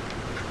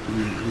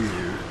any in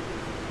there.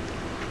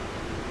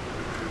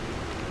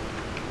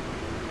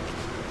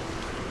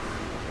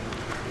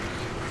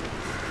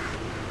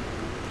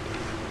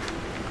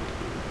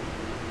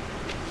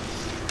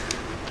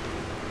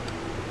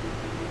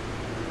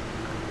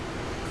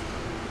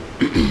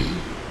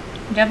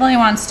 Definitely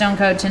want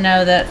Stonecoat to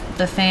know that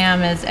the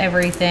fam is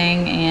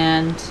everything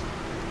and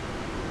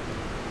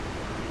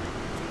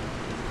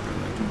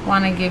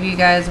want to give you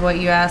guys what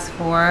you asked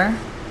for.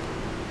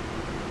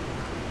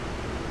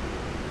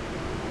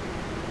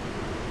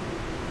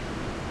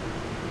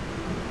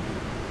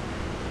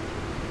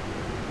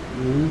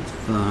 It's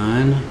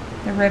fun.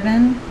 The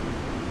ribbon.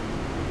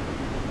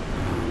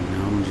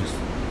 No, I'm just all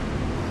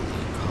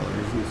the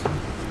colors and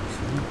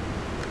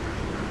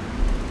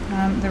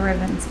stuff. The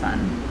ribbon's fun.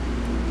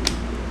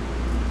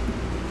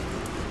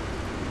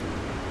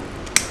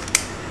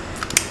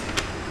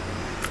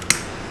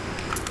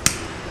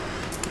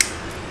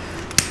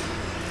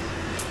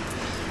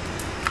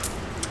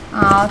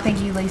 Oh,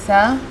 thank you,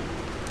 Lisa.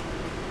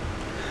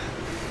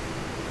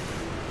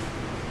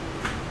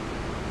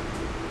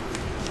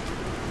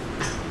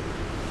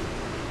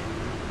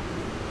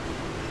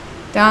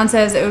 Don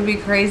says it would be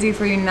crazy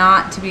for you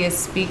not to be a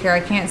speaker. I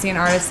can't see an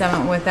artist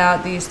summit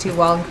without these two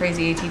wild and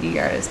crazy ATD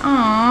artists.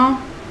 Aww.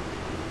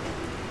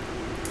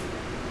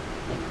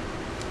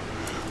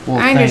 Well,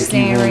 I understand,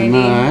 thank you very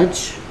Randy.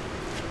 much.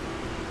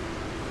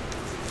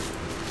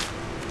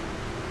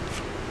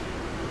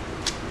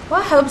 Well,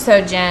 I hope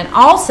so, Jen.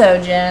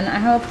 Also, Jen, I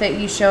hope that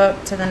you show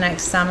up to the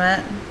next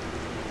summit.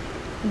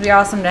 It'd be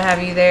awesome to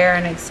have you there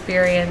and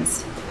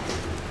experience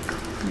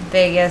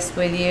Vegas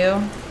with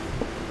you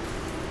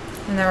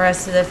and the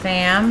rest of the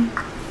fam.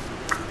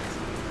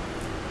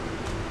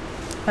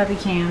 Puppy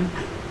cam.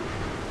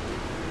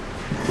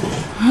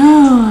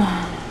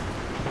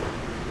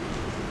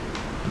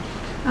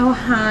 Oh,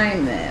 hi,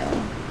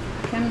 Moo.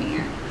 Come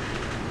here.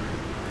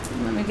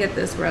 Let me get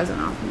this resin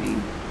off of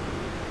me.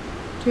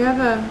 Do you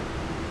have a...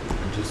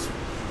 I just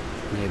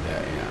made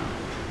that, yeah.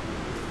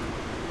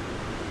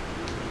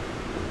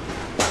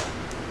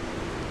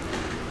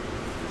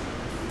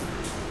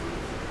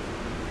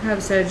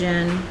 Hope so,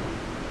 Jen.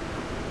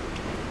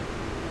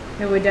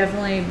 It would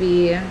definitely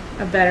be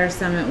a better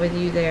summit with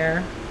you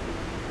there.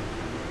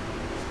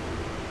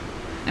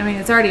 I mean,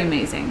 it's already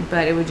amazing,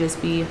 but it would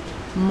just be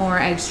more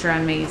extra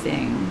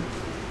amazing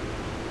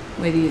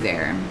with you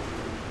there.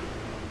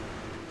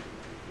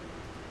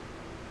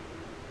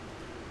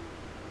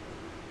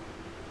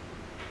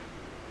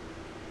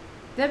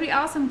 That'd be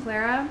awesome,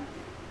 Clara.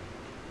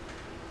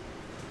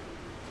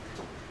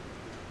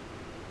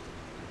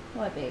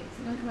 What, babes?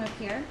 You want to come up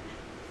here?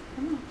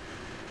 Come on.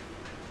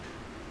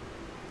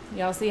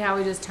 Y'all see how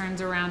he just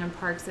turns around and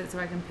parks it so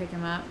I can pick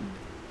him up?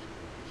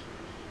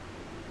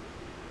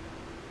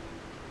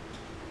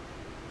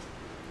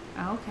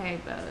 Okay,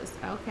 Bose.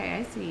 Okay,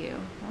 I see you.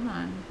 Hold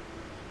on.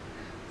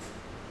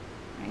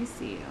 I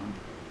see you.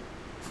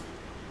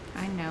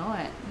 I know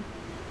it.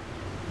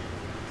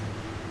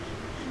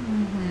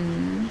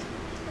 Mm-hmm.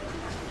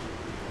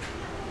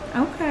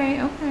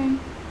 Okay, okay.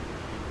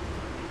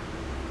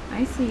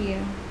 I see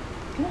you.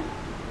 Come on.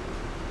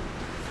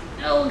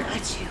 Oh,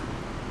 got you.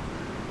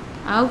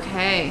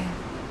 Okay.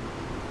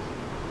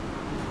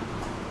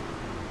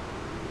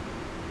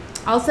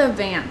 Also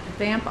Vamp.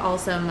 Vamp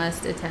also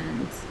must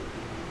attend.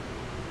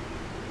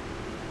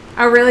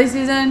 Oh, really,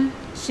 Susan?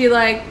 She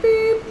like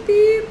beep,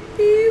 beep,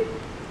 beep,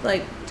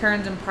 like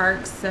turns and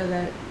parks so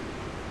that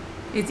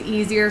it's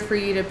easier for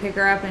you to pick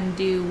her up and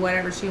do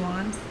whatever she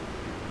wants.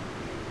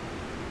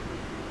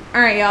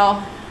 All right,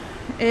 y'all.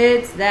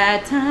 It's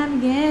that time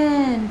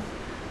again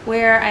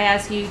where I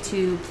ask you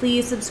to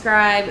please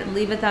subscribe and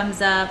leave a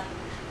thumbs up.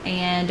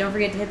 And don't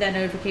forget to hit that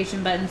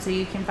notification button so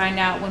you can find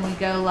out when we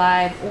go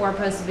live or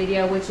post a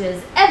video, which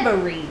is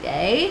every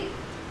day.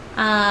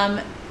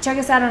 Check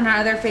us out on our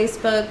other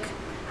Facebook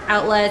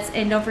outlets.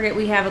 And don't forget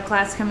we have a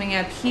class coming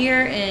up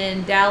here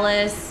in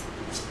Dallas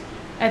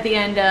at the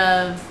end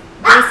of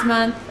this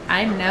month.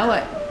 I know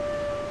it.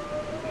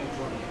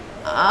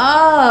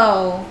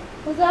 Oh,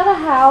 was that a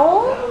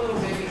howl? That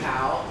little baby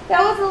howl.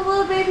 That was a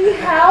little baby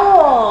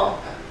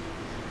howl.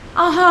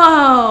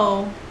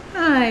 Oh,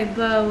 hi,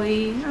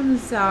 Bowie. I'm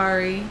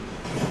sorry.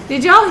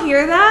 Did y'all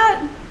hear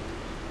that?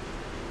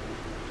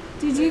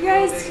 Did you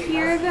guys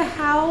hear the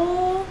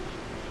howl?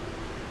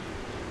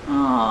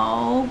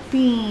 Oh,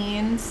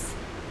 beans.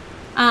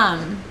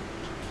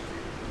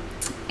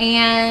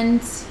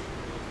 And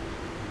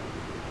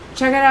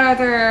check out our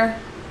other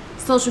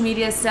social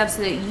media stuff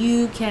so that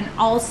you can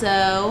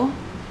also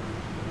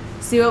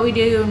see what we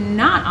do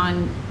not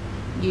on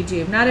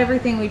YouTube. Not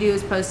everything we do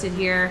is posted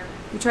here.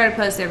 We try to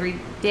post every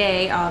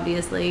day,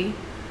 obviously.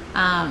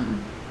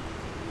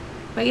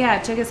 But yeah,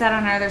 check us out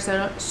on our other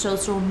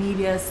social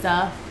media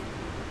stuff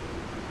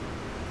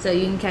so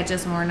you can catch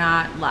us when we're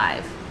not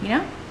live, you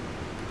know?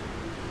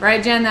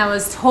 Right, Jen? That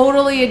was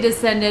totally a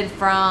descended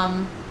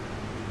from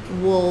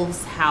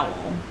Wolf's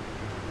howl.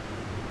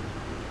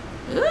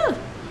 Ooh.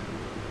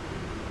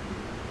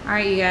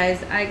 Alright, you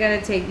guys. I gotta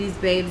take these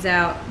babes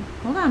out.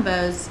 Hold on,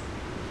 Bose.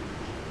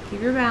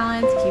 Keep your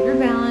balance. Keep your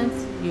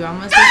balance. You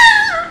almost...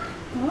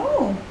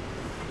 Oh.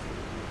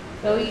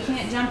 Oh, you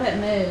can't jump at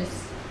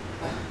Moose.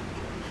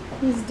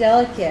 He's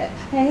delicate.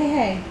 Hey, hey,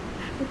 hey.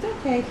 It's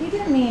okay. He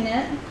didn't mean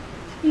it.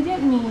 He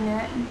didn't mean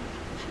it.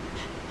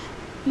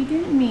 He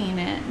didn't mean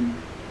it.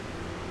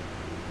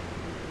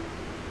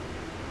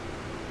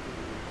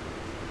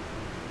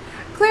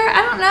 Claire,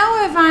 I don't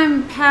know if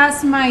I'm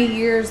past my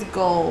year's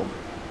goal.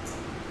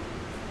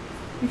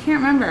 I can't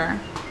remember.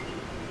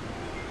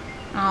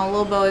 Oh,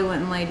 little Bowie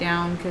went and lay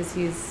down because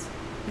I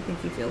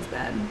think he feels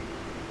bad.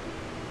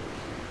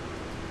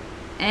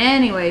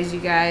 Anyways, you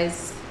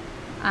guys,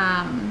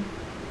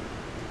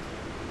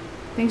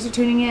 thanks for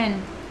tuning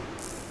in.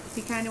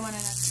 Be kind to one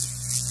another.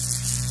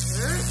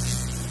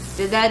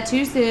 Did that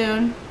too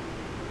soon.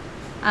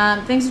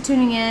 Thanks for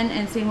tuning in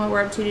and seeing what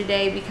we're up to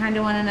today. Be kind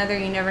to one another.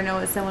 You never know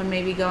what someone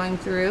may be going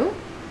through.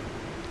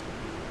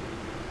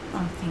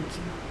 Oh, thank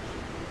you.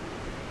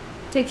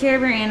 Take care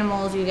of your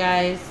animals, you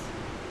guys.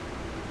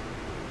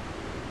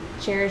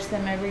 Cherish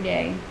them every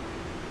day.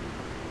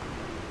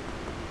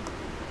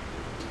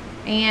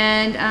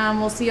 And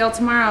we'll see y'all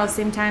tomorrow.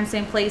 Same time,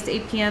 same place,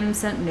 8 p.m.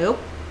 Nope.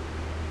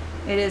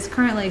 It is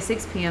currently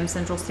 6 p.m.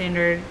 Central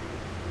Standard,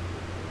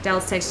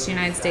 Dallas, Texas,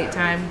 United States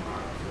time.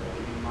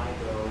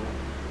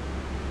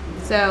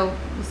 So,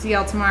 we'll see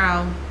y'all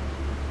tomorrow.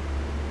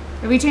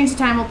 If we change the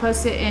time, we'll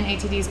post it in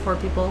ATD's Poor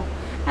People,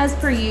 as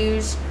per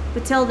usual.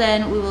 But till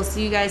then, we will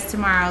see you guys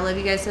tomorrow. Love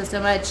you guys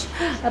so much.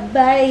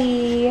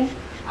 Bye.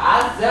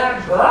 I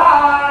said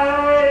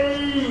bye.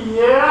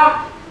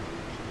 Yeah.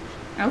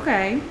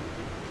 Okay.